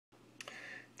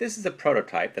This is a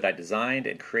prototype that I designed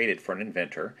and created for an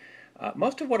inventor.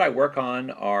 Most of what I work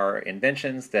on are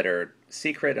inventions that are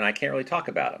secret and I can't really talk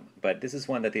about them, but this is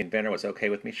one that the inventor was okay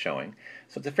with me showing.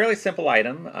 So it's a fairly simple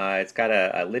item. It's got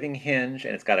a living hinge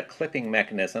and it's got a clipping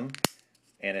mechanism,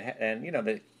 and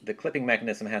the clipping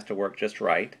mechanism has to work just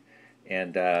right.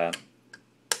 And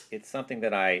it's something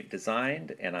that I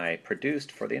designed and I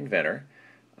produced for the inventor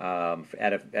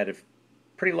at a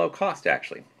pretty low cost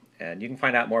actually. And you can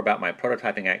find out more about my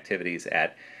prototyping activities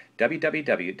at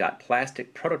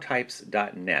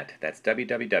www.plasticprototypes.net. That's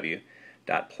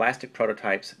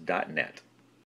www.plasticprototypes.net.